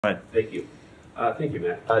Right. Thank you. Thank you,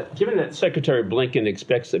 Matt. Given that Secretary Blinken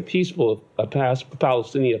expects a peaceful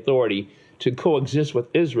Palestinian Authority to coexist with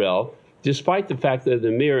Israel, despite the fact that the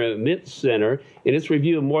Mir Amit Center, in its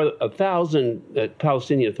review of more than 1,000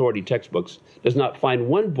 Palestinian Authority textbooks, does not find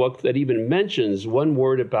one book that even mentions one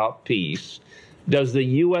word about peace, does the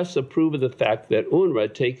U.S. approve of the fact that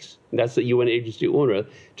UNRWA takes, that's the UN agency UNRWA,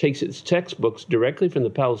 takes its textbooks directly from the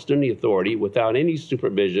Palestinian Authority without any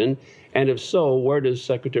supervision? And if so, where does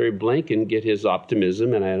Secretary Blinken get his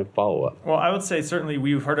optimism? And I had a follow-up. Well, I would say certainly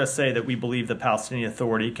you've heard us say that we believe the Palestinian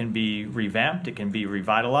Authority can be revamped, it can be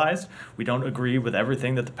revitalized. We don't agree with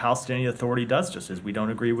everything that the Palestinian Authority does, just as we don't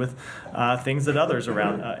agree with things that others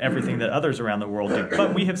around, everything that others around the world do.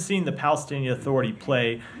 But we have seen the Palestinian Authority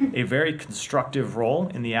play a very constructive role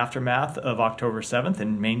in the aftermath of October 7th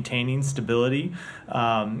in maintaining stability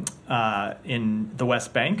in the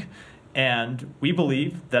West Bank. And we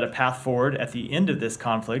believe that a path forward at the end of this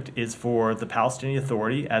conflict is for the Palestinian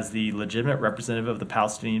Authority, as the legitimate representative of the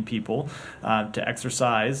Palestinian people, to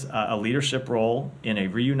exercise a leadership role in a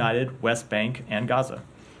reunited West Bank and Gaza.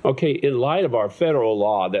 Okay, in light of our federal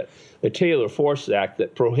law, that the Taylor Force Act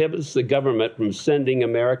that prohibits the government from sending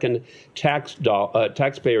American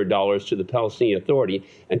taxpayer dollars to the Palestinian Authority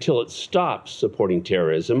until it stops supporting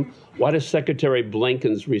terrorism, what is Secretary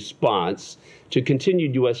Blinken's response to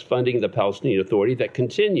continued U.S. funding of the Palestinian Authority that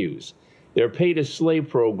continues their pay-to-slave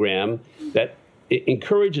program that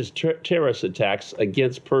encourages terrorist attacks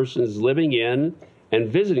against persons living in and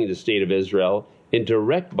visiting the State of Israel in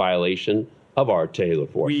direct violation of our Taylor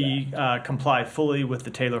Force Act? We comply fully with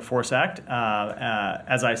the Taylor Force Act.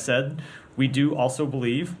 As I said, we do also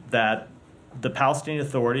believe that the Palestinian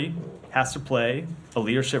Authority has to play a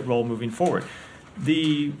leadership role moving forward.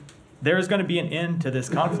 There is going to be an end to this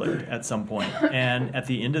conflict at some point. And at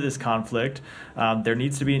the end of this conflict, there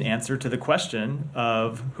needs to be an answer to the question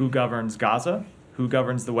of who governs Gaza, who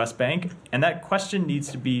governs the West Bank, and that question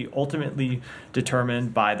needs to be ultimately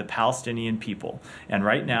determined by the Palestinian people. And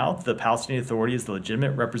right now, the Palestinian Authority is the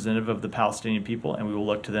legitimate representative of the Palestinian people, and we will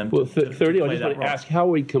look to them to play that role. I just want to ask, how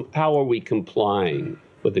are we complying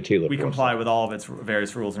with the Taylor Force Act? We comply with all of its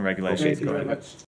various rules and regulations. Okay,